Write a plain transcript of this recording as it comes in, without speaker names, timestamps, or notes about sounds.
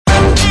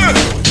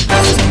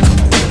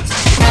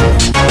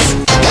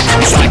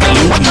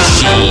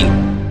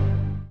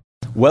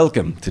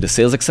Welcome to the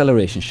Sales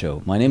Acceleration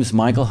Show. My name is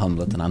Michael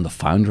Humblett and I'm the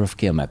founder of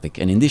Chaomatic.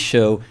 And in this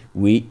show,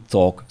 we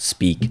talk,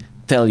 speak,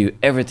 tell you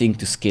everything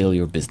to scale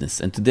your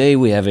business. And today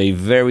we have a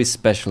very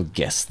special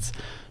guest,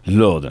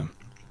 Lode.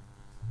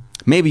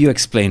 Maybe you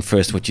explain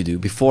first what you do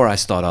before I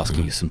start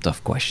asking you some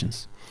tough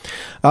questions.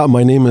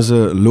 My name is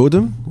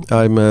Lode.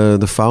 I'm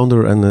the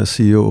founder and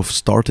CEO of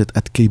Started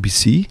at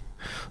KBC.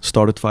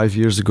 Started 5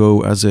 years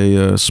ago as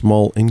a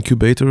small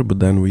incubator, but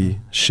then we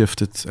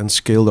shifted and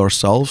scaled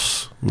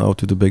ourselves now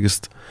to the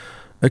biggest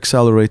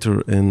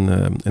accelerator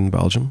in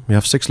Belgium. We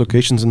have 6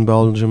 locations in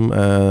Belgium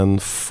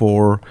and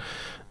 4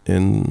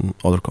 in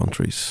other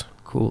countries.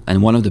 Cool.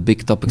 And one of the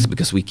big topics,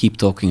 because we keep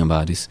talking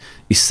about is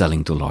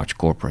selling to large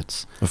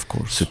corporates. Of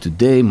course. So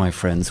today, my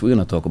friends, we're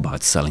going to talk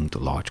about selling to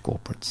large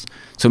corporates.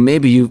 So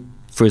maybe you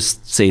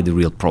first say the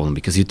real problem,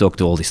 because you talk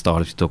to all the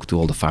startups, you talk to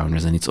all the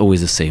founders, and it's always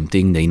the same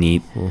thing they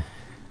need.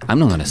 I'm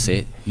not going to say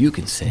it. You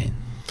can say it.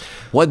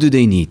 What do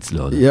they need,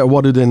 Lode? Yeah,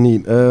 what do they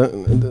need?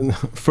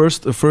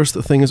 First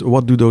thing is,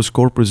 what do those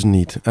corporates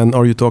need? And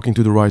are you talking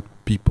to the right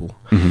people?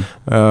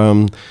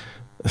 Mm-hmm.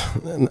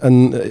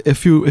 And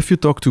if you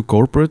talk to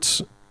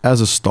corporates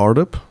as a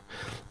startup,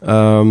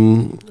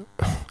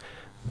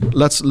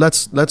 let's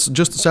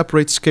just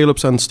separate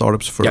scale-ups and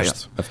startups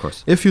first. Yeah, of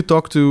course. If you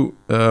talk to,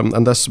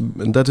 and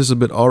that is a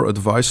bit our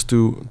advice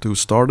to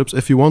startups,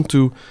 if you want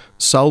to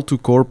sell to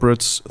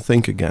corporates,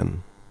 think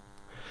again.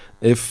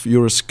 If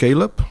you're a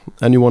scale-up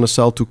and you want to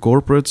sell to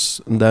corporates,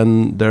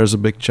 then there's a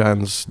big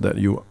chance that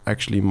you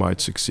actually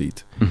might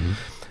succeed. Mm-hmm.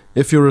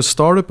 If you're a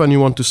startup and you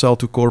want to sell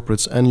to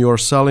corporates and you're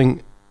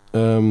selling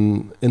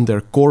in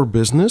their core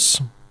business,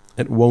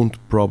 it won't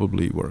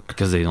probably work.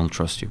 Because they don't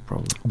trust you,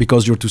 probably.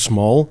 Because you're too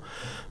small,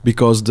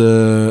 because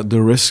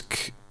the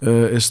risk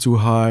is too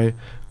high,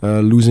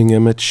 losing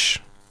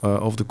image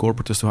of the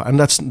corporate is too high. And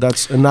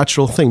that's a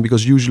natural thing,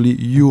 because usually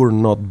you're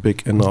not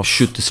big enough.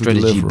 Should the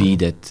strategy be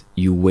that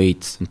you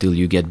wait until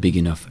you get big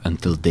enough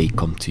until they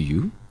come to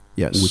you?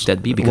 Yes. Would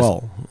that be? Because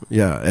well,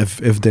 yeah,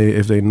 if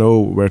they know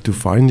where to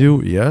find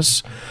you,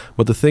 yes.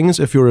 But the thing is,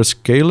 if you're a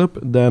scale-up,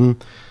 then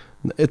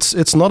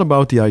it's not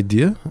about the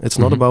idea. It's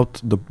not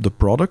about the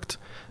product.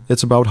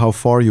 It's about how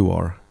far you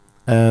are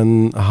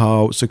and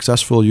how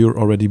successful you've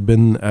already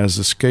been as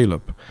a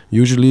scale-up.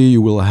 Usually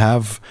you will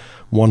have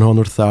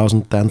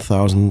 100,000,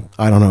 10,000,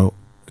 I don't know,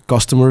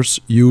 customers,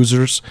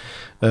 users.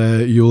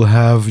 You'll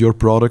have your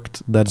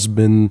product that's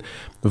been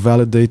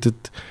validated.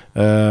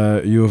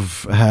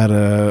 You've had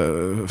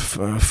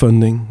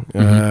funding,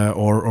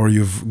 or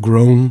you've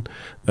grown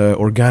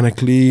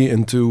organically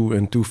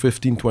into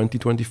 15, 20,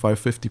 25,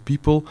 50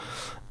 people.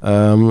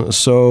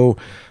 So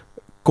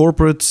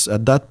corporates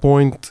at that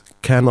point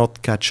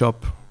cannot catch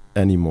up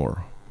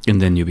anymore. And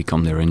then you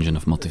become their engine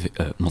of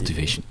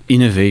motivation,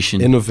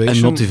 innovation, and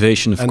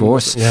motivation, of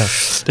course. Yeah.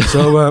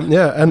 So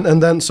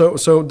and then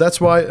so that's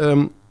why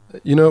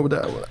we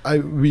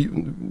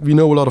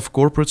know a lot of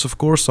corporates. Of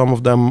course, some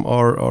of them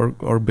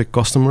are big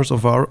customers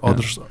of ours.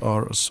 Others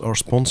are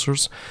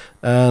sponsors,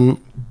 and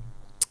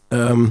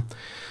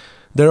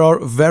there are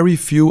very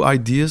few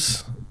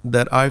ideas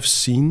that I've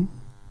seen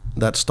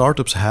that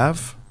startups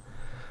have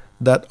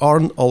that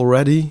aren't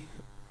already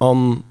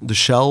on the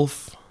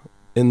shelf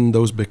in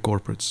those big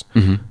corporates.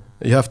 Mm-hmm.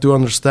 You have to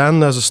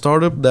understand as a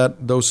startup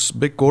that those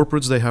big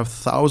corporates, they have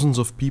thousands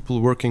of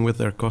people working with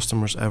their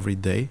customers every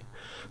day.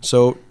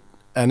 So,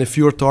 and if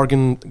you're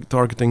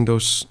targeting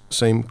those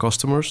same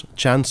customers,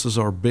 chances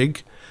are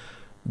big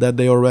that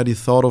they already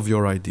thought of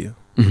your idea.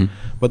 Mm-hmm.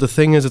 But the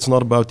thing is, it's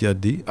not about the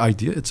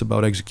idea, it's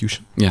about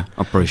execution. Yeah,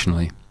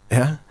 operationally.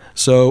 Yeah.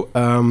 So,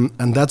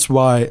 and that's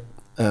why,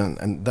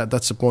 and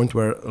that's the point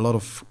where a lot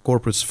of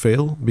corporates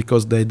fail,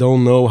 because they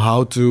don't know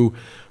how to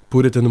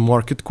put it in the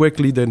market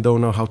quickly. They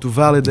don't know how to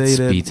validate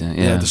it.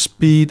 The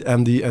speed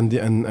and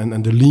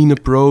the lean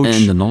approach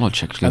and the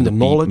knowledge, actually, and the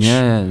knowledge,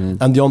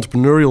 and the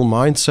entrepreneurial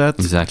mindset.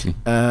 Exactly.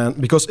 And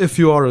because if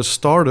you are a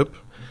startup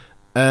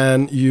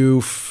and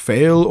you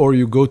fail or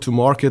you go to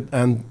market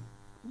and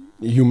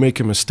you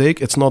make a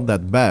mistake, it's not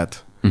that bad.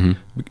 Mm-hmm.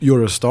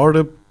 You're a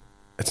startup.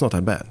 It's not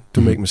that bad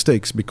to make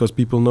mistakes, because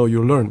people know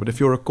you learn. But if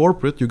you're a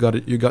corporate, you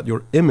got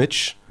your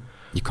image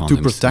to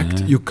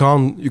protect. You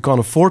can't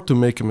afford to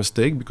make a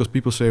mistake, because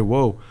people say,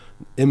 "Whoa,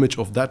 image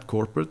of that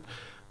corporate.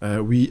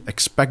 We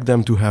expect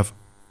them to have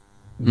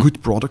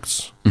good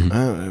products with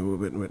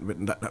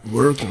that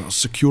work and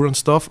secure and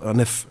stuff. And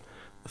if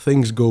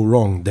things go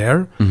wrong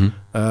there,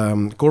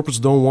 corporates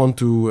don't want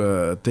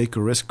to take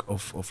a risk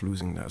of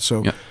losing that.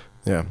 So,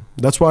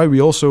 that's why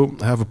we also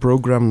have a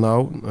program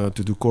now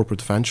to do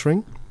corporate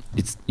venturing.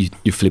 It's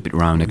you flip it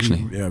around,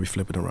 actually. We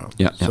flip it around.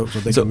 So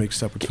they can make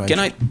separate venture. Can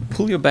I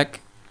pull you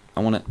back? I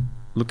want to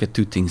look at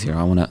two things here.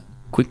 I want to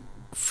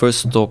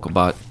first talk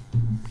about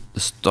the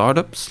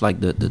startups, like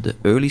the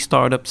early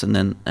startups, and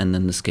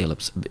then the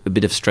scale-ups. A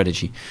bit of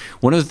strategy.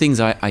 One of the things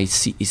I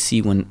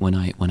see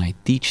when I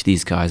teach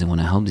these guys and when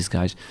I help these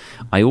guys,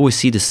 I always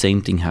see the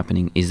same thing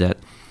happening. Is that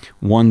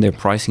one, their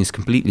pricing is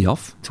completely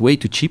off. It's way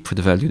too cheap for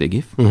the value they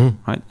give,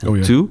 right?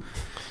 And two,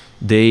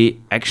 they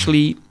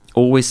actually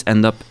always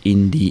end up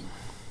in the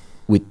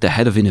with the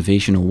head of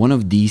innovation or one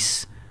of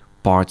these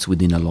parts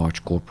within a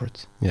large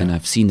corporate. Yeah. And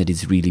I've seen that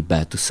it's really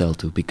bad to sell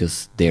to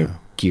because they're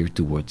geared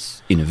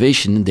towards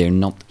innovation and they're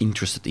not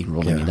interested in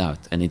rolling it out.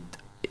 And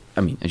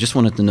I just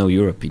wanted to know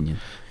your opinion.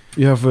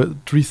 You have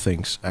 3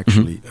 things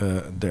actually.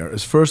 There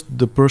is first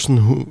the person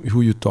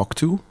who you talk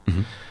to.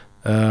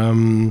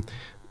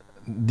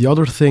 The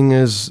other thing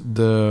is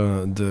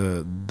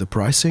the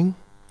pricing.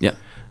 Yeah.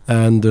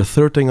 And the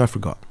third thing I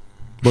forgot.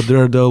 But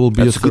there will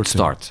be That's a good third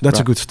start. thing. That's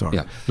right. a good start.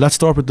 Yeah. Let's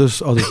start with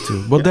this other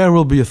 2. But there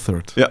will be a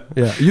third. Yeah.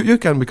 Yeah. You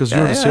can because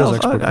you're the sales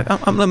expert.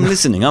 I'm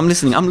listening.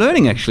 I'm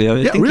learning actually.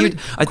 I think really?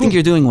 I think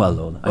you're doing well,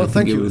 Lode. Oh,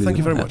 thank you. Thank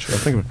you very much.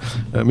 Thank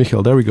you.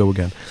 Michael, there we go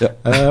again.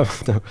 Yeah.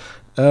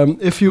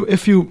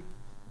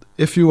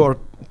 If you are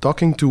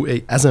talking to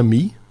a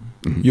SME,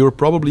 you're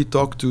probably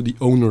talk to the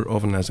owner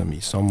of an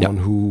SME, someone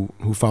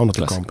who founded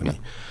the company. Yeah.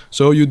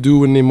 So you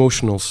do an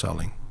emotional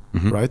selling,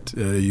 right?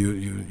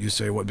 You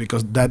say what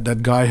because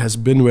that guy has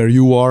been where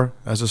you are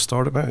as a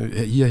startup.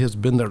 He has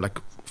been there like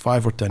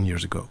 5 or 10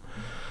 years ago.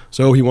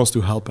 So he wants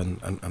to help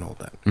and all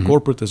that.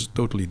 Corporate is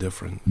totally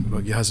different.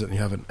 But you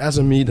have an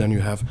SME, then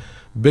you have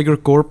bigger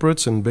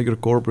corporates. And bigger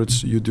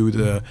corporates, you do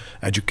the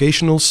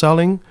educational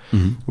selling,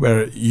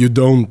 where you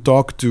don't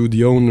talk to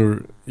the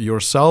owner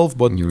yourself,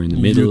 but you're in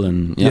the middle.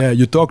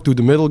 You talk to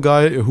the middle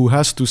guy who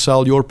has to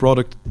sell your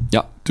product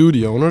to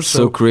the owner.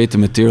 So create the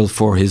material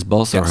for his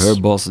boss or her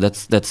boss.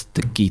 That's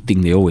the key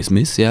thing they always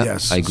miss. Yeah,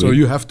 yes. I agree. So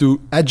you have to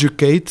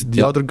educate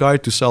the other guy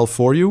to sell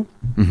for you.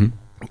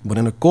 But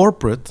in a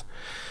corporate...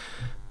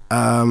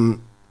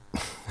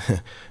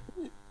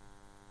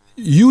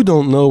 you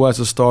don't know as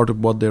a startup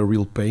what their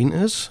real pain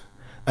is,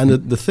 and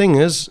the thing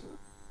is,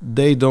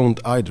 they don't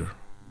either.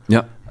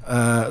 Yeah.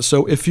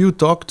 So if you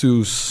talk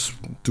to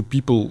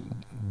people,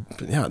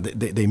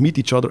 they meet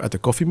each other at the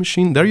coffee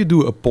machine. There you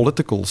do a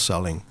political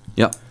selling.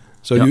 Yeah.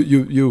 So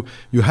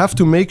you have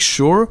to make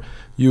sure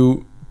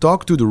you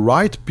talk to the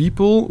right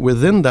people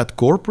within that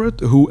corporate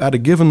who at a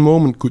given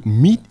moment could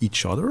meet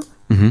each other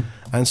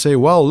and say,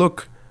 well,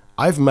 look,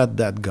 I've met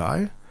that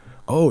guy.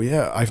 Oh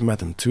yeah, I've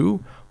met him too.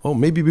 Oh,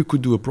 maybe we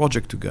could do a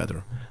project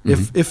together.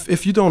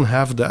 If you don't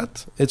have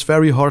that, it's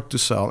very hard to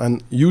sell.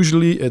 And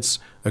usually it's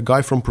a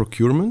guy from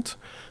procurement.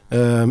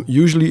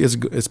 Usually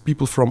it's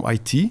people from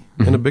IT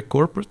in a big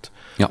corporate.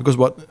 Yeah. Because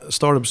what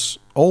startups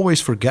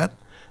always forget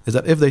is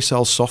that if they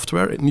sell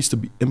software, it needs to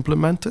be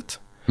implemented.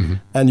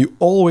 And you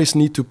always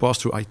need to pass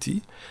through IT.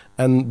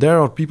 And there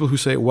are people who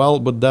say, well,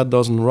 but that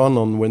doesn't run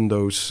on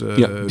Windows.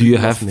 Do you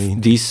have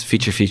these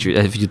feature?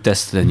 If you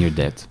test, then you're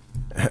dead.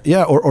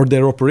 Yeah, or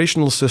their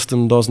operational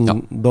system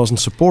doesn't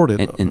support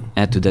it. And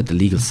add to that the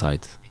legal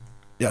side.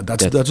 Yeah,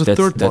 that's a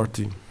third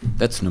party.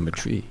 That's number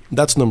 3.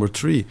 That's number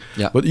 3.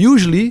 Yeah. But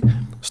usually,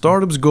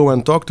 startups go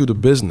and talk to the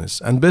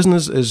business. And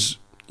business is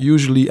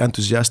usually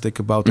enthusiastic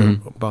about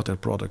their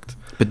product.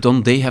 But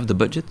don't they have the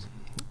budget?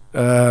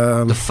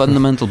 The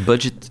fundamental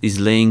budget is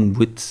laying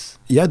with...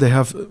 Yeah, they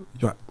have...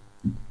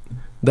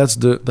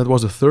 That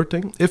was the third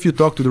thing. If you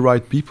talk to the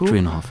right people...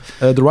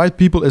 3.5. The right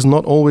people is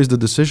not always the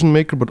decision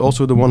maker, but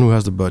also the one who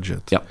has the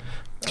budget.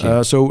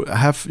 Yeah. So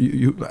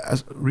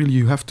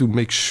you have to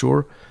make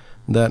sure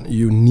that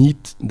you need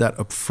that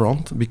up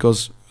front,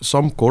 because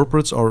some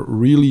corporates are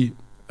really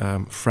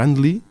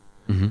friendly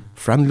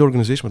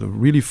organization, but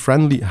really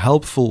friendly,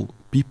 helpful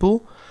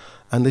people,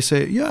 and they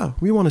say, yeah,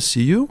 we want to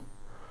see you.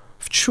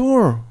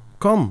 Sure,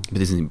 come.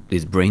 But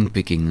it's brain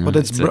picking. But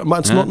it's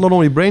not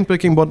only brain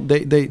picking, but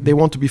they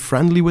want to be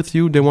friendly with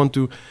you. They want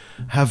to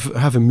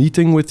have a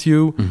meeting with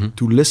you,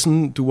 to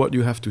listen to what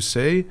you have to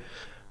say.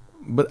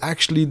 But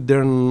actually,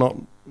 they're not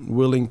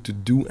willing to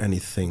do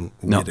anything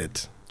with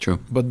it. True.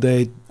 But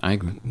I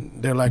agree.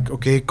 They're like,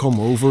 okay,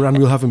 come over and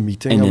we'll have a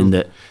meeting.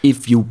 And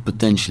if you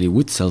potentially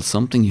would sell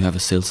something, you have a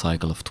sales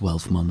cycle of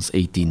 12 months,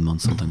 18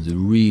 months, sometimes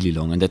really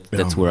long. And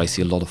that's where I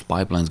see a lot of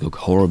pipelines go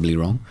horribly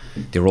wrong.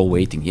 They're all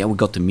waiting. Yeah, we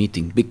got the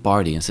meeting, big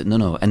party. And said,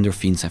 no,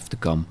 endorphins have to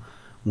come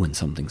when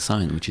something's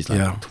signed, which is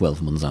like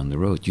 12 months down the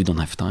road. You don't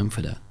have time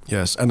for that.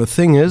 Yes, and the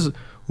thing is,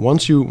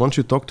 once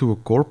you talk to a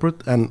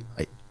corporate, and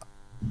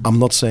I'm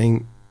not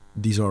saying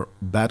these are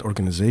bad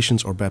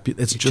organizations or bad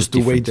people. It's just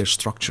the way they're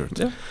structured.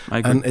 Yeah, I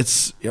agree. And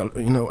it's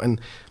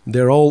and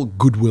they're all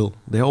goodwill.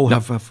 They all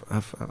have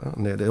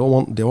they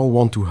all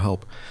want to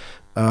help.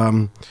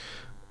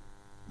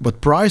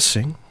 But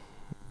pricing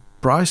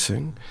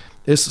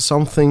is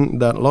something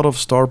that a lot of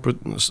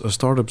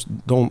startups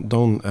don't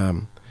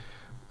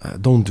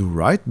do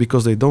right,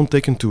 because they don't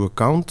take into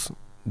account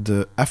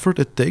the effort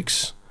it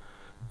takes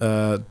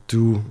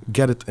to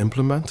get it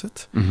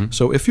implemented.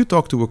 So if you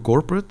talk to a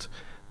corporate,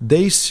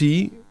 they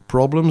see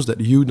problems that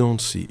you don't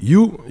see.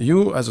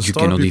 You as a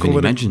startup, you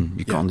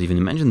can't even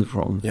imagine the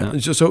problem. Yeah.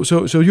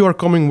 So you are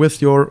coming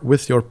with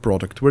your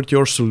product, with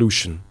your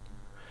solution.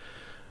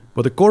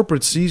 But the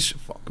corporate sees,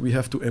 we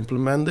have to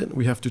implement it.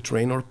 We have to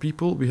train our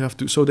people.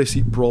 So they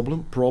see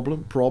problem.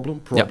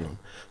 Yeah.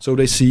 So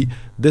they see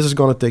this is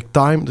going to take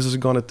time. This is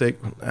going to take.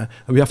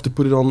 We have to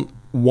put it on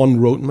one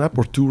roadmap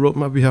or two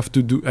roadmap. We have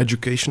to do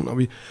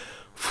education.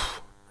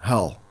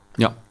 Hell.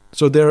 Yeah.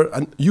 So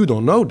and you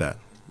don't know that.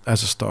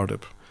 as a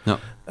startup. No.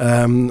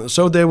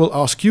 So they will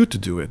ask you to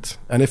do it.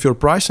 And if your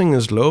pricing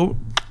is low,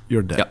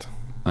 you're dead.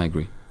 Yeah, I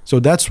agree. So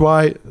that's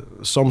why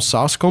some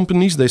SaaS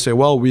companies, they say,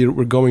 well,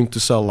 we're going to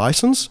sell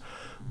license,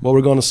 but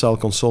we're going to sell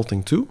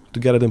consulting too to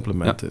get it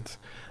implemented.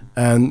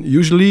 Yeah. And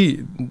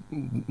usually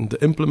the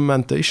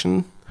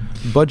implementation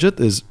budget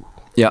is...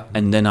 Yeah,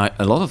 and then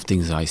a lot of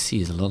things I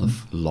see is a lot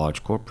of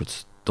large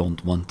corporates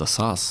don't want the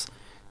SaaS.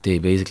 They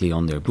basically,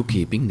 on their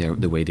bookkeeping,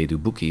 the way they do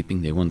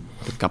bookkeeping, they want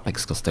the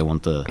CapEx because they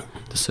want the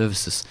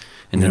services.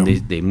 And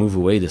then they move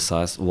away the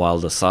SaaS, while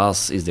the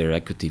SaaS is their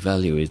equity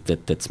value,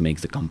 that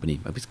makes the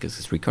company, because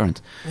it's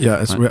recurrent. Yeah,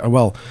 it's right?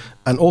 Well,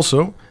 and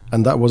also,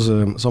 and that was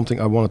something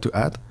I wanted to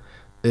add,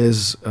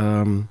 is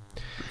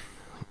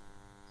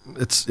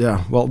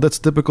that's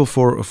typical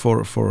for a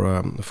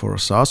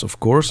SaaS, of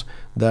course,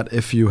 that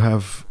if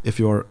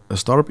you're a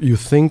startup, you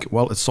think,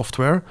 well, it's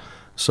software,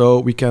 so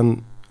we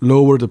can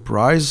lower the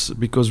price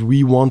because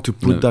we want to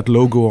put that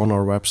logo on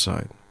our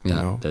website.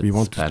 Yeah, that's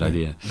a bad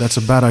idea. That's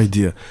a bad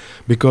idea,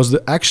 because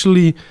the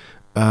actually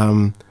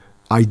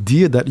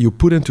idea that you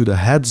put into the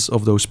heads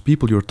of those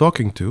people you're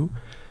talking to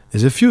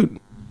is if you're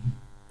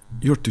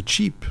too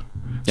cheap.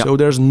 Yep. So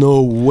there's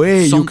no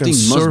way you can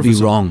service. Something must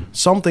be wrong.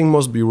 Something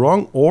must be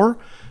wrong, or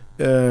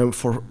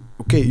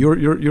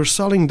you're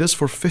selling this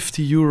for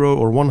 €50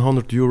 or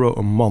 €100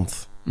 a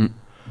month.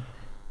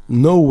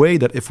 No way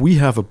that if we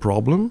have a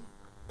problem,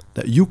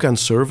 that you can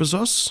service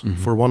us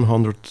for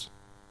 €100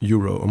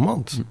 a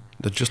month.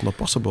 That's just not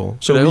possible.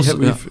 So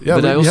we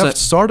have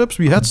startups.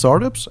 We had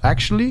startups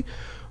actually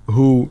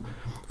who,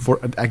 for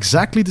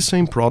exactly the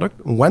same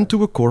product, went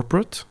to a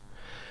corporate.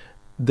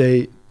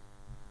 They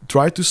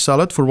tried to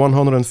sell it for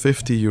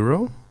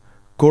 €150.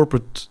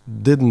 Corporate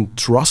didn't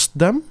trust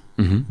them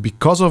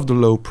because of the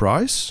low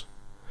price.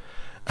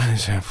 And I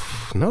said,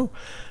 no.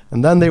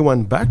 And then they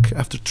went back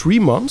after 3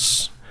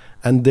 months,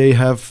 and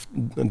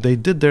they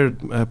did their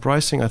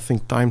pricing, I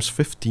think, times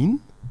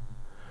 15.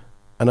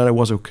 And then it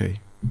was okay.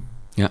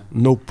 Yeah.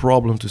 No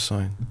problem to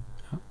sign.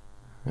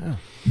 Yeah.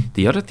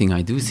 The other thing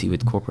I do see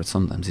with corporate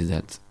sometimes is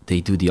that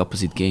they do the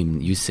opposite game.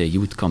 You say you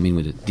would come in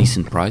with a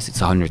decent price, it's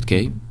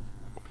 100K.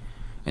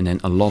 And then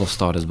a lot of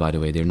startups, by the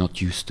way, they're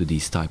not used to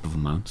these type of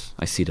amounts.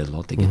 I see that a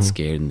lot. They get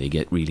scared and they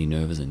get really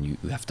nervous, and you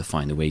have to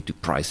find a way to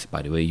price.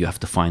 By the way, you have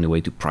to find a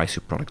way to price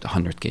your product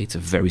 100K. It's a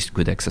very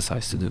good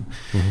exercise to do.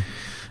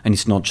 And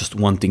it's not just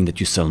one thing that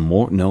you sell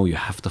more. No, you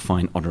have to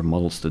find other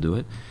models to do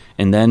it.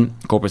 And then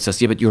corporate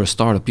says, yeah, but you're a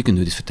startup. You can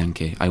do this for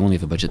 10K. I only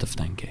have a budget of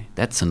 10K.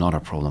 That's another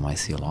problem I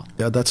see a lot.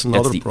 Yeah, that's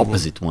another problem. That's the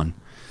opposite one.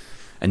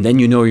 And then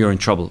you know you're in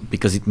trouble,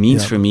 because it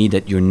means for me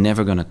that you're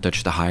never going to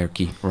touch the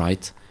hierarchy,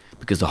 right?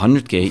 Because the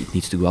 100K, it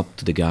needs to go up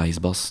to the guy, his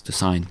boss, to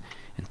sign.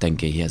 And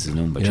 10K, he has his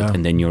own budget. Yeah.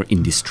 And then you're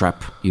in this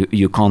trap.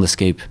 You can't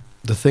escape.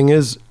 The thing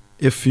is,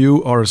 if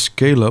you are a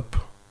scale-up,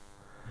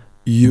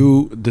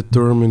 you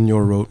determine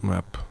your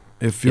roadmap.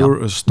 If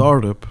you're a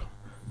startup,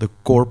 the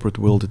corporate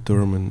will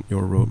determine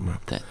your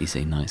roadmap. That is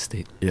a nice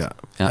statement. Yeah.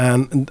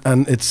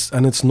 And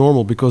it's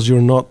normal, because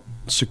you're not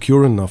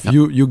secure enough.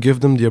 Yeah. You give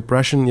them the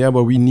impression,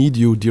 but we need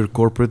you, dear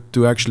corporate,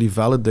 to actually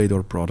validate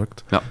our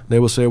product. Yeah. They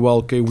will say, well,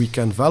 okay, we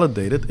can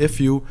validate it if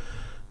you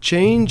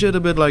change it a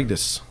bit like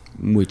this.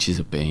 Which is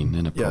a pain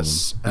and a problem.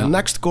 Yes. And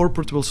next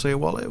corporate will say,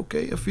 well,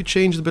 okay, if we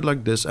change it a bit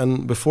like this,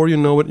 and before you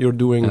know it, you're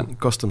doing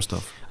custom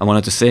stuff. I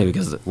wanted to say,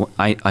 because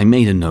I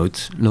made a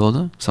note,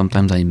 Lode.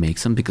 Sometimes I make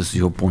some, because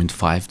your point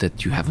 5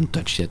 that you haven't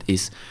touched yet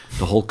is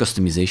the whole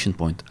customization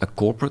point. A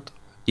corporate,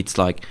 it's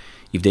like,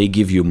 if they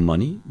give you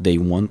money, they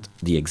want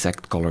the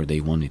exact color they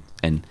want it.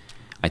 And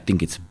I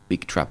think it's a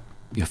big trap.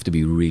 You have to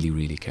be really,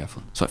 really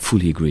careful. So I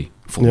fully agree.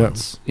 For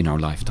once in our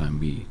lifetime,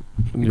 we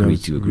agree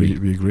to agree.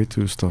 We agree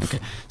to stuff. Okay.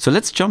 So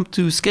let's jump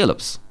to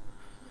scale-ups.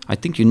 I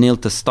think you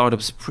nailed the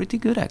startups pretty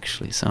good,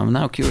 actually. So I'm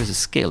now curious of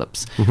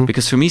scale-ups.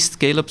 Because for me,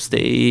 scale-ups,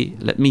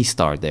 let me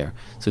start there.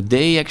 So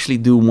they actually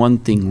do one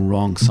thing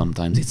wrong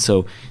sometimes. It's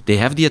so they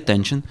have the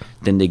attention,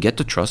 then they get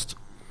the trust.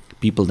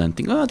 People then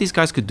think, oh, these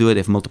guys could do it.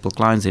 They have multiple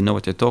clients. They know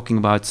what they're talking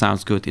about.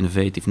 Sounds good,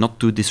 innovative, not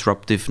too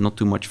disruptive, not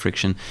too much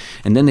friction.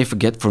 And then they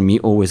forget, for me,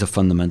 always a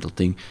fundamental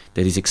thing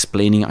that is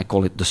explaining, I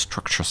call it the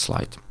structure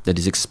slide, that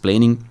is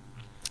explaining,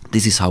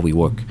 this is how we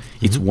work.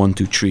 It's 1,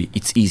 2, 3.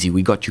 It's easy.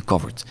 We got you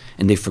covered.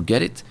 And they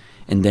forget it.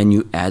 And then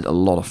you add a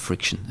lot of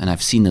friction. And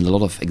I've seen a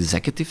lot of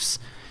executives,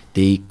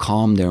 they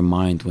calm their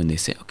mind when they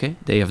say, okay,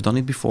 they have done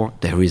it before.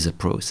 There is a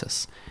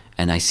process.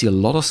 And I see a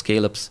lot of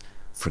scale-ups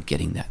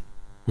forgetting that.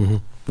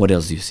 What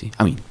else do you see?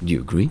 I mean, do you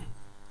agree?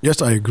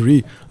 Yes, I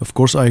agree. Of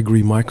course, I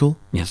agree, Michael.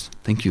 Yes,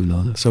 thank you,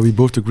 Lode. So we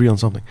both agree on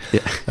something.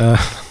 Yeah.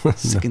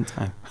 Second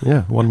time.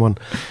 Yeah, 1-1.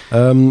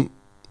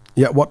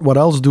 What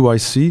else do I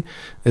see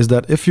is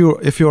that if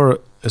you're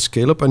a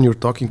scale-up and you're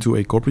talking to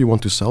a corporate, you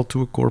want to sell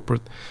to a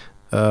corporate,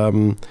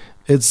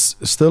 it's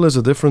still is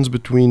a difference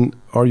between,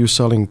 are you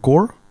selling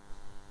core,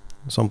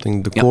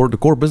 something the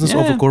core business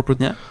of a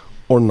corporate,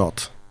 or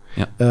not?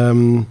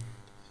 Yeah.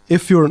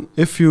 If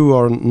you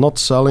are not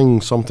selling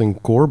something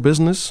core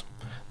business,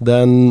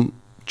 then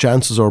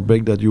chances are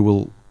big that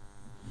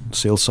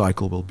sales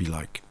cycle will be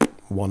like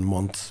 1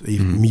 month,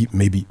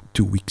 maybe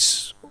 2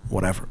 weeks,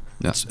 whatever.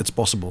 Yeah. It's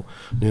possible.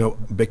 You know,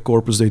 big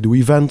corporates, they do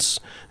events.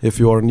 If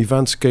you are an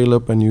event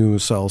scale-up and you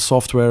sell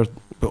software,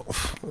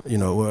 you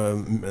know,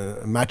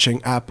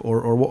 matching app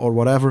or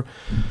whatever,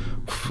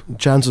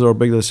 chances are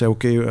big they say,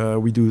 okay,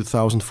 we do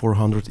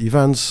 1,400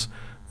 events,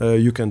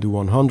 you can do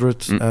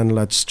 100, and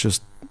let's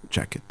just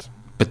check it.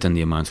 But then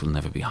the amounts will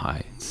never be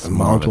high. It's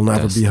Amount will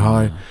never be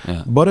high.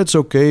 Yeah. But it's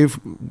okay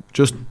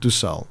just to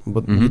sell.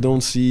 But we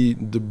don't see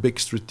the big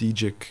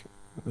strategic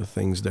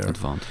things there.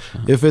 Advantage.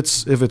 Yeah.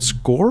 If it's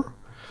core,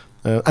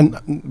 and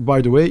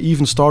by the way,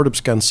 even startups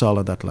can sell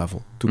at that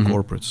level to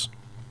corporates.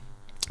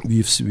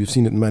 We've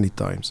seen it many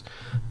times.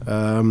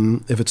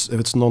 If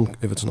it's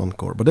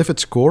non-core, but if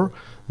it's core,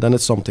 then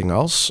it's something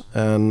else.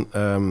 And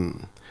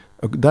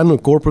then a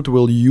corporate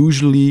will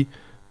usually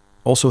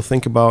also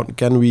think about,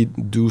 can we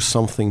do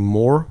something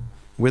more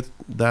with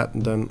that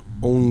than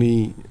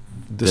only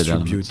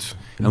distribute?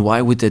 And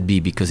why would that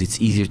be? Because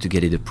it's easier to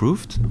get it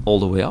approved all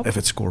the way up? If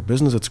it's core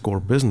business, it's core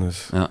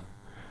business. Yeah.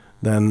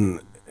 Then,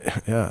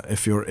 yeah,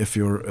 if you're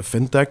a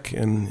fintech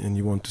and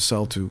you want to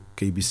sell to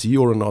KBC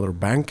or another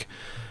bank,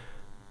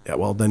 yeah,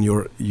 well, then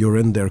you're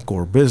in their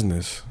core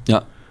business.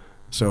 Yeah.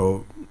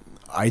 So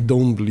I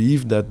don't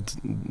believe that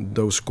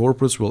those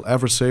corporates will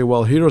ever say,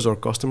 well, here's our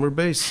customer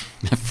base.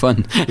 Have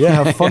fun.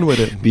 Yeah, have fun with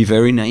it. Be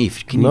very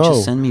naive. Can you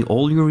just send me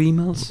all your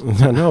emails?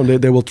 No,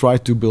 they will try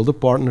to build a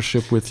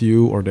partnership with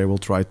you, or they will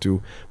try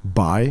to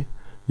buy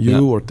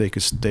you or take a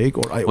stake.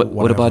 Or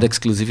what about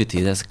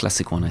exclusivity? That's a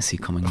classic one I see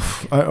coming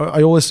back.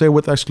 I always say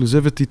with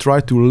exclusivity,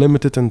 try to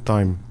limit it in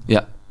time.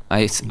 Yeah.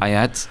 I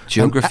add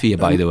geography,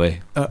 by the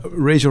way.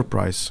 Raise your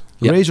price.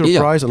 Raise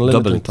your price and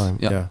limit it in time.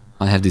 Yeah.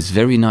 I have this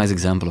very nice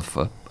example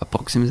of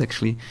Proximus,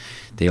 actually.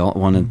 They all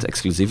wanted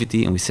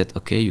exclusivity, and we said,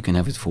 okay, you can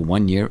have it for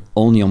 1 year,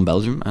 only on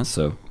Belgium,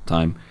 so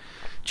time,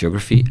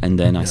 geography. And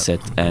then I said,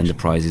 and the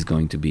price is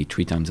going to be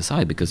 3 times as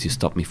high because you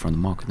stopped me from the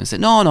market. And I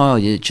said, no,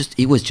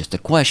 it was just a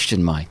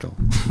question, Michael.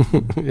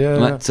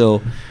 Right?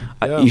 So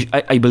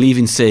I believe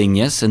in saying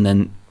yes and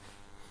then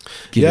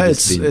give it a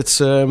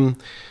spin.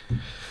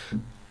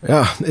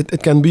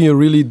 It can be a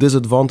really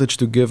disadvantage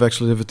to give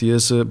exclusivity.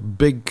 It's a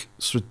big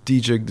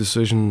strategic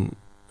decision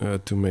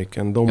to make,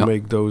 and don't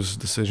make those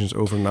decisions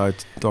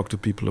overnight. Talk to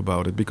people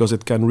about it, because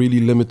it can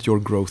really limit your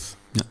growth.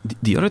 Yeah.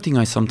 The other thing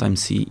I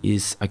sometimes see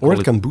is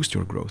it can boost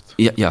your growth.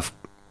 Of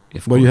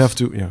but course. You have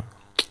to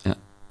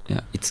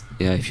it's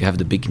if you have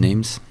the big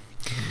names.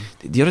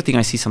 The other thing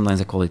I see sometimes,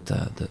 I call it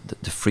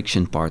the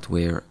friction part,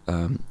 where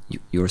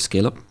you're a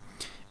scale up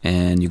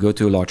and you go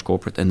to a large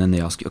corporate, and then they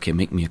ask you, okay,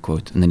 make me a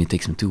quote, and then it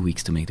takes them 2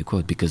 weeks to make the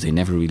quote because they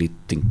never really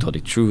thought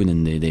it through, and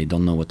then they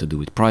don't know what to do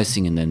with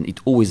pricing, and then it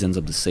always ends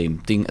up the same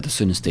thing. At a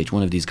certain stage,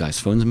 one of these guys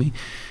phones me,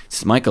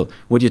 says, Michael,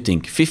 what do you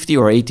think, 50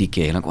 or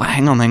 80K? I'm like, well,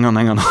 hang on, hang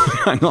on,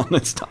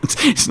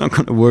 it's not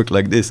going to work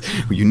like this.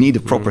 You need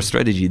a proper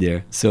strategy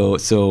there. So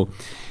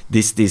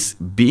this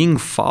being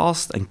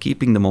fast and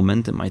keeping the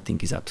momentum, I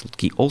think, is absolutely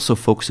key. Also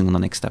focusing on the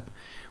next step.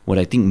 What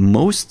I think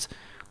most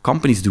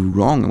companies do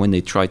wrong when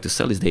they try to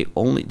sell is they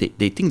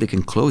think they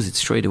can close it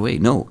straight away.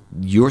 No,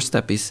 your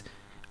step is,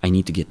 I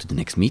need to get to the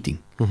next meeting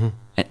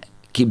and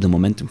keep the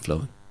momentum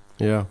flowing.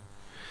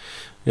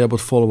 But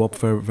follow up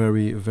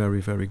very,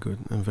 very, very good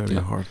and very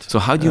hard. So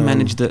how do you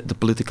manage the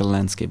political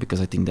landscape? Because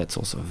I think that's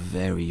also a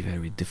very,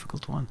 very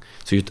difficult one.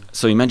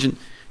 So imagine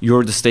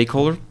you're the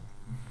stakeholder,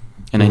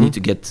 and I need to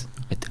get,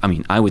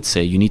 I would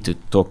say you need to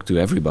talk to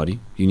everybody.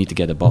 You need to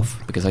get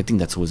above, because I think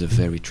that's always a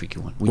very tricky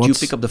one. Would you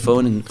pick up the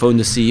phone and phone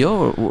the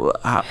CEO, or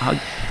how?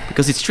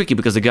 Because it's tricky,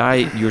 because the guy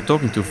you're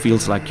talking to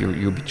feels like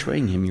you're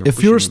betraying him.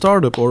 If you're a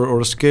startup or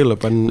a scale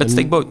up, and let's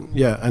take both.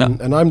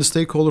 And I'm the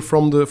stakeholder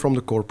from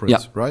the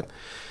corporate, right?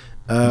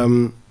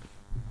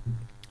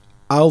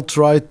 I'll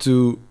try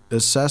to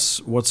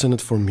assess what's in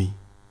it for me.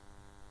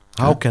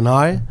 How can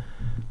I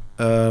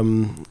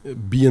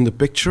be in the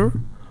picture,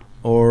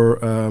 or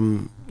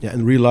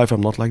in real life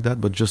I'm not like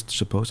that, but just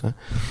suppose.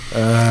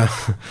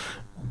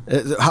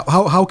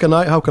 How can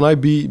I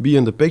be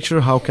in the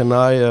picture? How can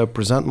I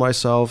present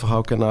myself?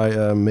 How can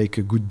I make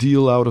a good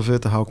deal out of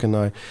it? How can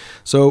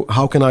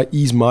I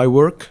ease my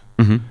work?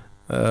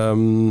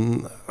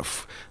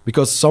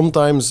 Because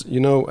sometimes,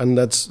 and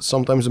that's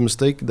sometimes a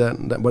mistake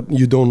that but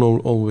you don't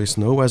always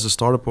know as a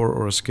startup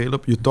or a scale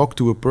up. You talk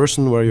to a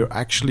person where you're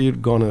actually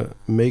gonna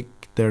make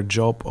their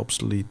job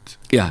obsolete.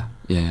 Yeah.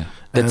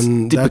 That's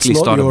typically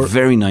startup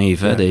very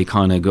naive. They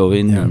kind of go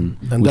in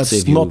and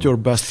that's not your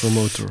best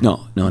promoter.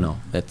 No.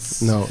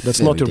 That's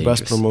not your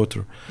best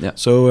promoter. Yeah.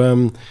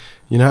 So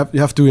you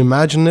have to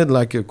imagine it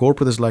like a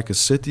corporate is like a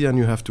city, and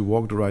you have to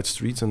walk the right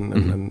streets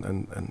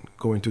and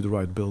go into the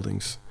right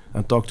buildings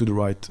and talk to the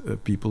right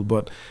people.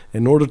 But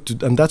in order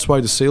to, and that's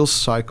why the sales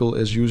cycle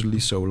is usually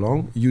so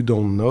long. You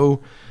don't know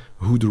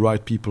who the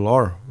right people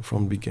are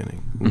from the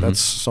beginning.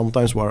 That's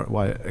sometimes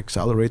why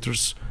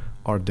accelerators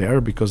are there,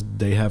 because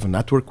they have a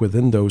network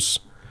within those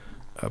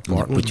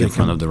partners. Put you in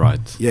front of the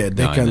right. Yeah,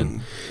 they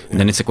can. And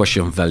then it's a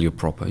question of value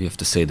proper. You have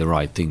to say the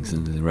right things,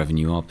 and the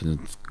revenue up, and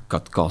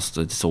cut costs.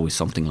 It's always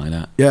something like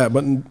that. Yeah,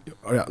 but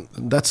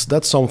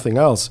that's something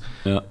else.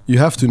 Yeah. You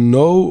have to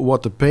know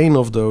what the pain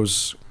of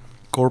those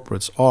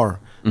corporates are.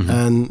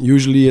 And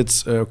usually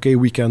it's okay,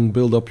 we can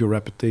build up your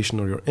reputation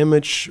or your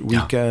image. We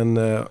can,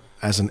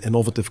 as an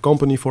innovative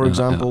company, for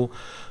example,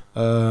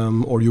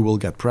 or you will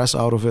get press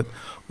out of it,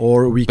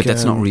 or we but can. But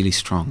that's not really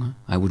strong.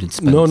 Huh? I wouldn't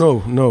spend.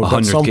 No.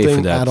 That's 100K something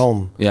for that.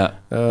 add-on. Yeah.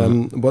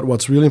 But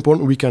what's really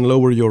important, we can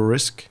lower your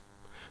risk.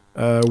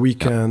 We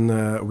can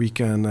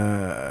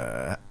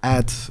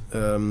add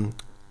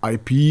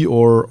IP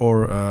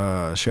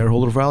or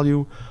shareholder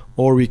value,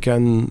 or we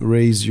can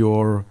raise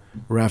your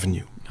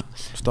revenue.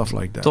 Stuff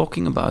like that.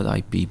 Talking about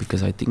IP,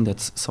 because I think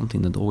that's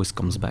something that always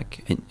comes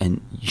back,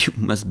 and you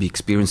must be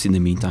experienced in the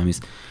meantime,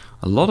 is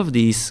a lot of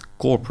these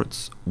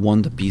corporates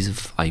want a piece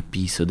of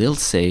IP. So they'll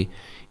say,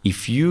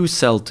 if you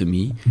sell to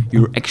me,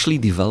 you're actually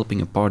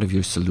developing a part of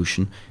your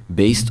solution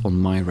based on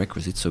my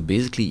requisites. So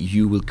basically,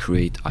 you will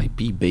create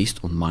IP based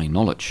on my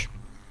knowledge.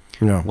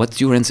 Yeah. What's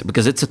your answer?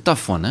 Because it's a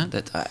tough one.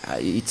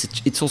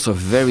 It's also a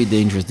very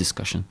dangerous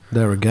discussion.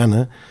 There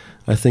again,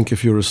 I think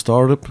if you're a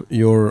startup,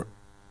 your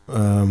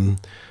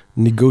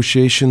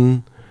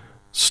negotiation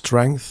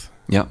strength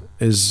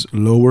is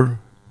lower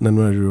than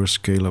when you're a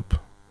scale-up.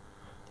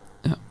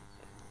 Yeah.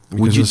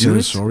 Because would you do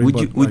it? sorry,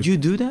 would you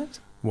do that?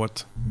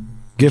 What?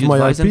 Give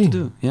my IP? Them to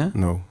do? Yeah.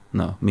 No,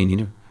 me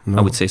neither. no.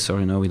 I would say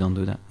sorry. No, we don't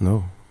do that.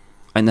 No.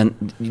 And then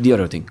the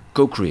other thing,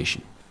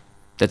 co-creation.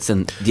 That's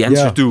the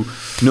answer to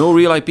no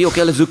real IP.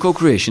 Okay, let's do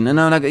co-creation. And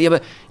I'm like, yeah,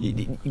 but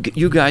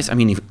you guys, I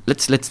mean,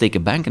 let's take a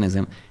bank and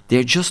example.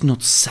 They're just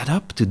not set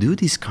up to do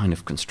this kind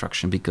of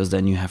construction, because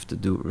then you have to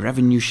do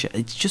revenue share.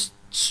 It's just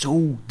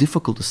so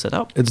difficult to set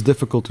up. It's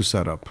difficult to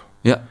set up.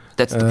 Yeah,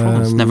 that's the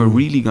problem. It's never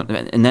really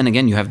gonna. And then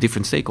again, you have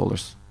different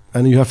stakeholders.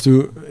 And you have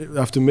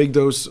to make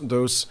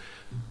those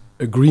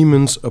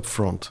agreements up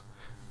front.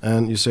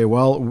 And you say,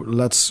 well,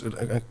 let's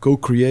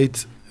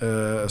co-create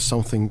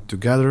something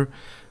together.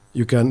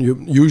 You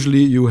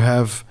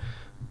have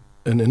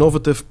an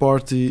innovative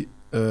party,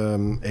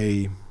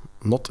 a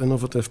not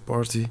innovative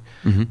party,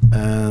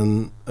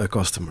 and a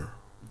customer.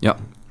 Yeah,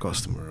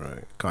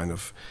 customer kind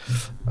of,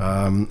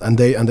 and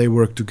they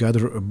work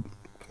together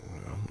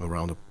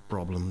around a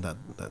problem that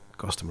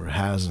customer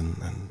has and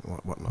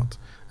whatnot,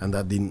 and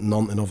that the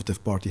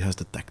non-innovative party has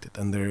detected,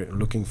 and they're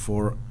looking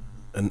for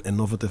an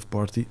innovative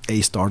party,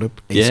 a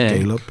startup, a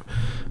scale-up,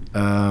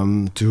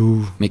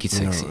 to make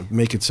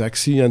it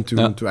sexy, and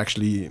to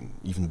actually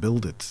even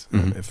build it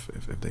if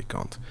they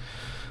can't.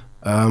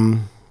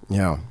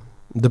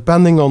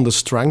 Depending on the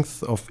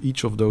strength of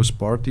each of those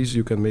parties,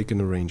 you can make an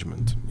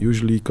arrangement.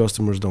 Usually,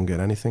 customers don't get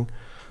anything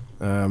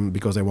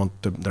because they want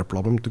their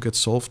problem to get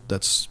solved.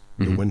 That's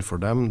the win for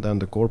them. Then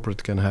the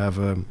corporate can have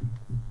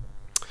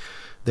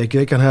they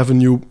can have a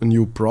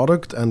new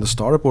product, and the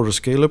startup or the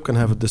scale-up can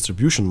have a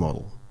distribution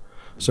model.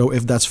 So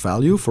if that's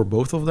value for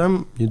both of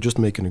them, you just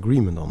make an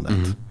agreement on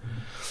that.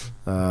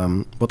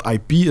 But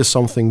IP is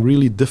something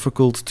really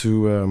difficult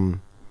to,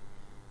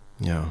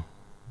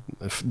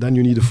 then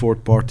you need a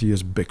fourth party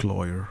as big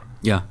lawyer.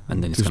 Yeah,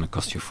 and then it's going to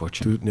cost you a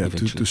fortune.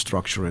 To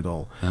structure it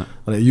all. Yeah.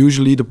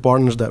 Usually the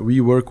partners that we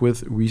work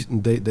with,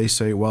 they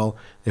say, well,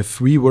 if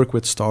we work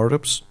with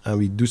startups and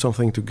we do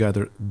something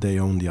together, they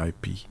own the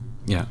IP.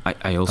 Yeah,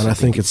 I also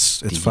think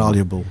it's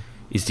valuable.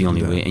 It's the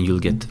only way, and you'll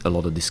get a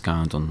lot of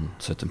discount on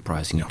certain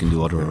pricing. You can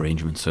do other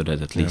arrangements so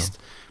that at least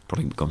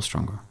product becomes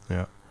stronger.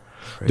 Yeah.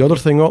 The other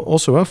thing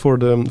also for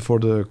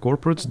the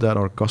corporates that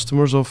are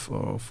customers of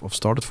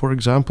Started, for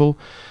example,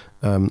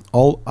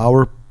 all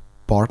our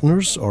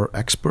partners or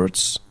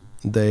experts,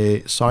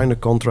 they sign a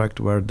contract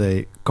where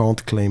they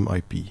can't claim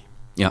IP.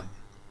 Yeah,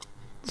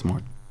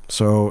 smart.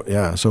 So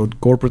so the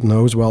corporate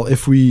knows, well,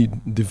 if we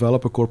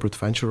develop a corporate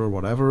venture or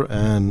whatever,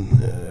 and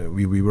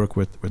we work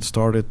with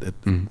Started,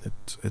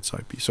 it's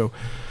IP. So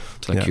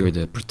it's like you're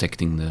the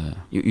protecting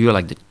you're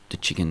like the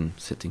chicken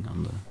sitting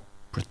on the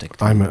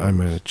protecting.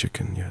 I'm a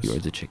chicken. Yes,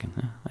 you're the chicken.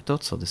 Huh? I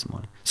thought so this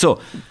morning. So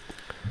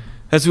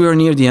as we are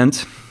near the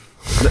end,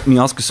 let me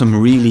ask you some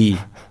really.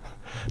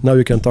 Now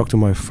you can talk to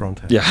my front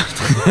head. Yeah,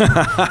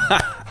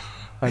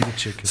 I'm the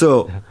chicken.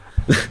 So.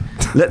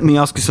 Let me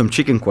ask you some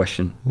chicken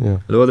question,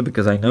 Lode,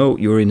 because I know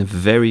you're in a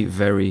very,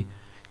 very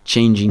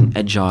changing,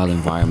 agile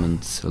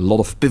environment. A lot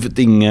of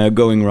pivoting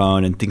going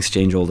around, and things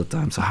change all the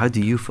time. So how do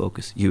you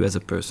focus, you as a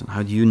person?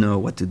 How do you know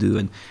what to do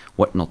and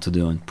what not to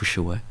do and push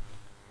away?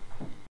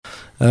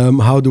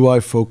 How do I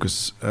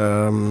focus?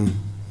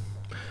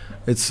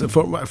 It's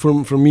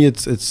for me.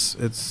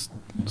 It's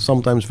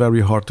sometimes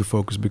very hard to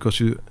focus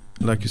because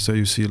like you say,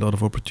 you see a lot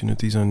of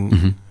opportunities,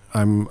 and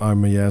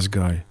I'm a yes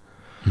guy.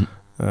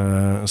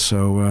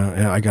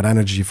 I got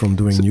energy from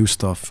doing new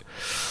stuff.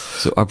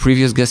 So our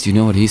previous guest, you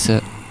know what he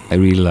said? I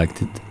really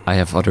liked it. I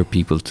have other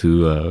people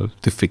to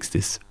fix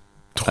this.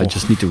 I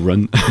just need to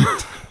run.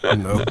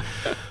 No.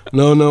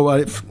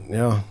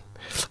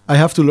 I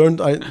have to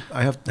learn.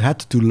 I have had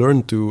to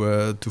learn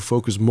to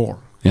focus more.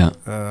 Yeah.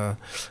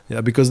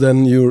 Because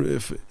then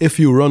if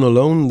you run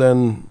alone,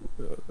 then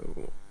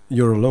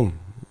you're alone.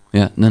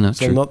 Yeah, no,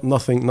 so true.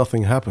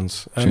 Nothing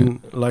happens. True. And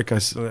like I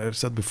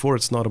said before,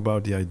 it's not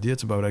about the idea;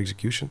 it's about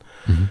execution.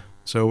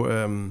 So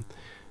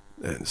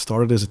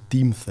Started as a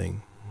team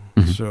thing.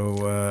 So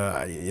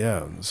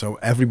so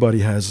everybody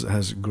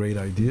has great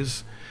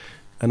ideas,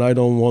 and I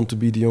don't want to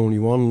be the only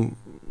one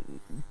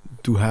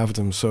to have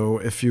them. So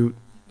if you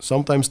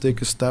sometimes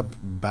take a step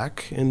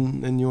back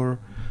in your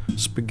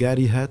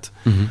spaghetti head,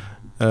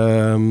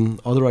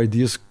 other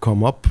ideas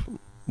come up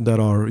that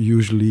are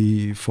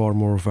usually far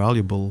more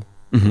valuable.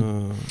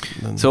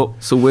 So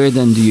where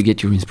then do you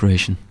get your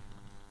inspiration?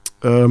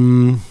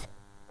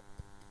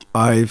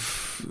 I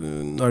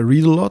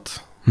read a lot.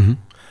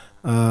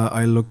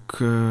 I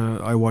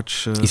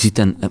watch. Is it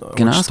then?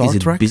 Can I ask? Star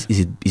Trek? Is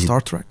it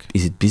Star Trek?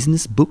 Is it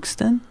business books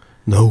then?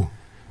 No,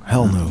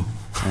 hell no.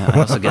 I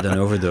also get an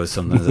overdose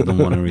sometimes. I don't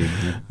want to read.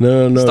 Yeah.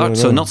 No.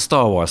 So not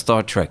Star Wars,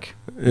 Star Trek.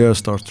 Yeah,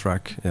 Star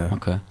Trek. Yeah.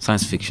 Okay,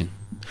 science fiction.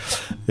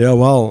 Yeah,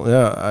 well,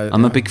 yeah.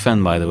 I'm a big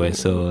fan, by the way.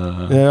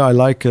 So yeah, I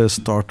like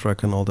Star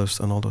Trek and all those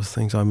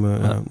things.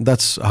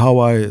 That's how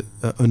I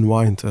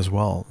unwind as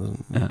well.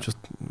 Just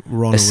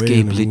run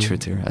escape away.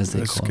 literature, as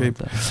they call it.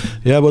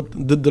 Yeah, but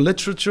the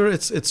literature,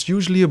 it's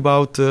usually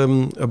about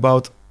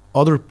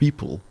other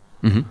people.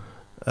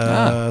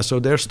 So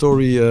their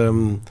story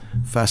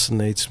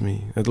fascinates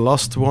me. The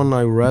last one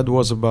I read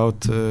was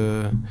about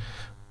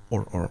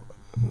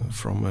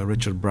from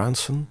Richard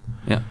Branson.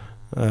 Yeah.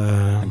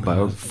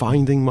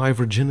 Finding My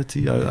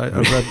Virginity. I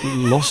read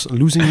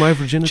Losing My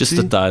Virginity. Just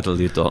the title,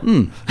 you thought.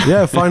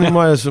 Yeah, finding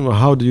my.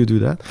 How do you do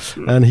that?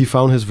 And he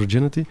found his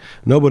virginity.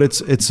 No, but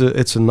it's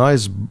a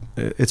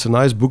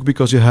nice book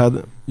because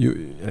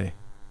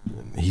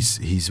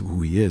he's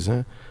who he is.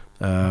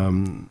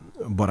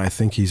 But I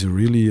think he's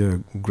really a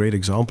great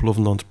example of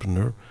an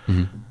entrepreneur.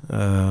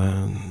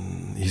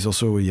 He's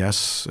also a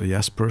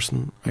yes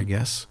person, I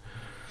guess.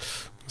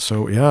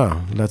 So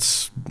yeah,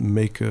 let's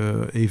make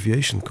a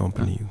aviation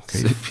company.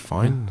 Okay,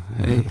 fine.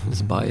 Hey,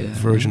 let's buy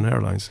Virgin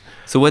Airlines.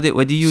 So what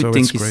do you think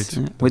is great.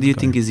 what do you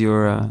think is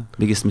your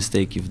biggest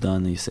mistake you've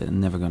done? You said, I'm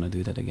never gonna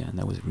do that again.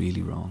 That was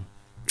really wrong.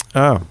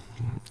 A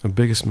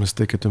biggest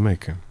mistake to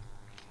make.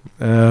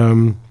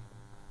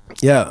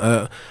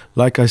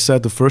 Like I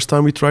said, the first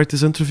time we tried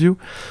this interview,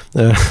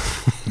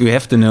 you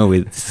have to know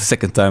it's the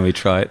second time we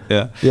tried.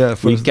 Yeah.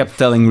 We kept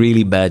telling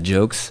really bad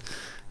jokes.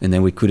 And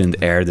then we couldn't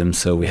air them,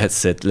 so we had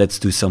said, let's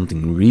do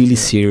something really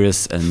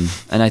serious. And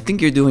I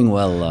think you're doing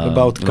well.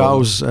 About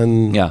cows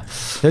and... Yeah,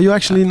 you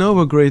actually know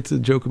a great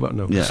joke about...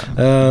 No.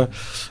 Yeah.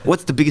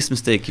 What's the biggest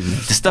mistake you've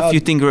made? The stuff you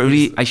think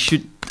really I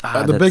should...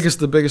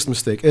 The biggest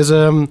mistake is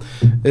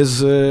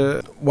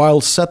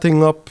while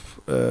setting up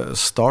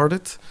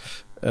Started,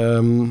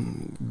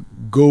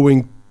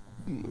 going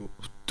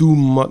too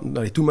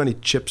many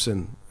chips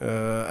in,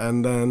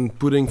 and then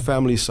putting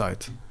family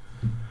side.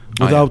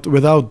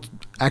 Without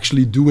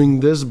actually doing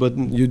this, but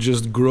you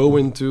just grow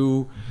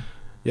into,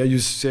 you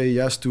say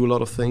yes to a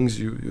lot of things.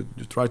 You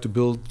try to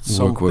build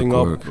something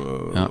up,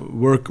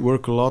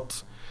 work a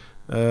lot,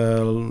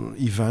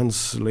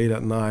 events late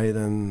at night,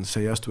 and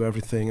say yes to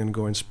everything, and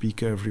go and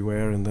speak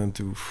everywhere, and then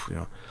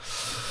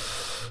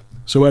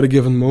So at a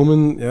given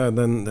moment,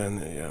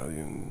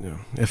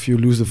 if you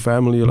lose the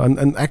family,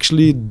 and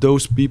actually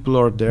those people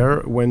are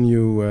there when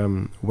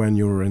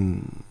you're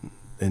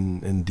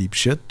in deep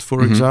shit,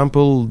 for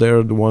example,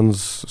 they're the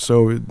ones.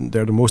 So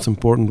they're the most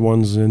important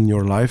ones in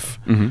your life.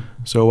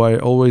 So I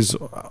always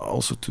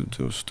also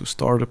to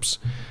startups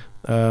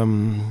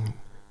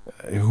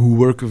who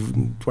work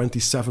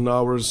 27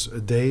 hours a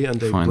day and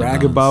they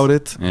brag about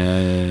it.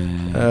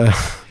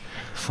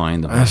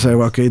 Find them. I say,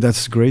 well, okay,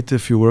 that's great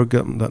if you work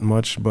that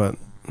much, but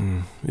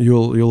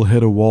you'll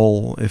hit a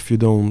wall if you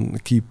don't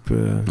keep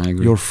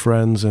your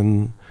friends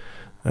and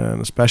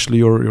especially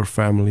your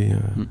family.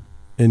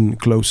 In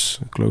close,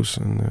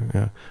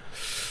 and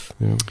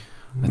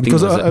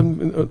because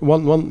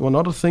one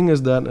other thing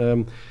is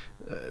that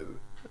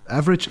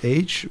average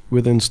age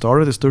within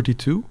Started is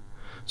 32,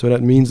 so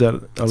that means that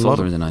it's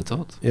older than I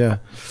thought. Yeah,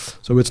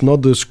 so it's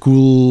not the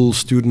school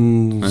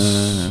students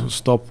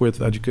stop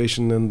with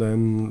education and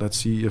then let's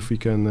see if we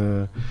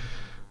can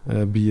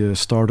be a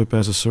startup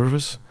as a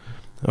service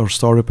or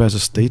startup as a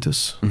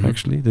status.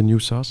 Actually, the new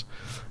SAS,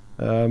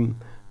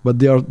 but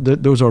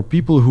those are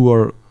people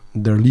who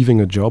they're leaving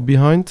a job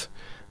behind.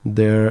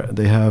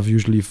 They have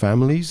usually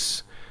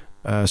families,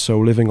 so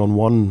living on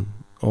one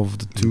of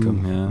the two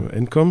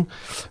income,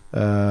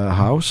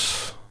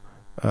 house,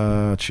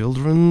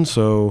 children.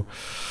 So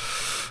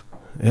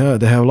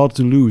they have a lot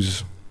to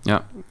lose.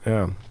 Yeah.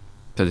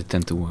 So they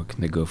tend to work.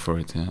 They go for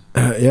it.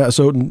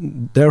 So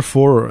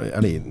therefore,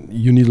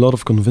 you need a lot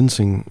of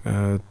convincing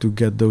to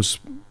get those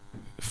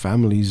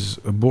families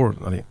aboard,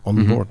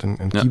 on board,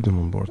 and keep them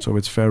on board. So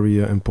it's very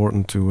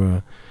important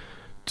to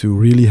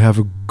really have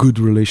a good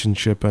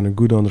relationship and a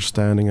good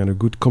understanding and a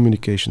good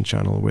communication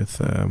channel with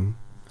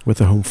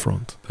the home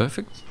front.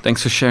 Perfect.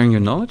 Thanks for sharing your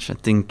knowledge. I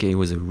think it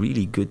was a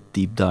really good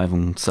deep dive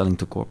on selling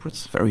to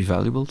corporates. Very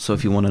valuable. So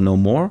if you want to know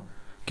more,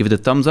 give it a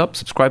thumbs up,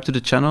 subscribe to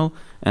the channel,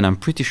 and I'm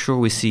pretty sure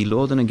we see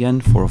Lode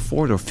again for a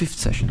 4th or 5th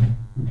session.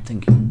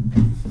 Thank you.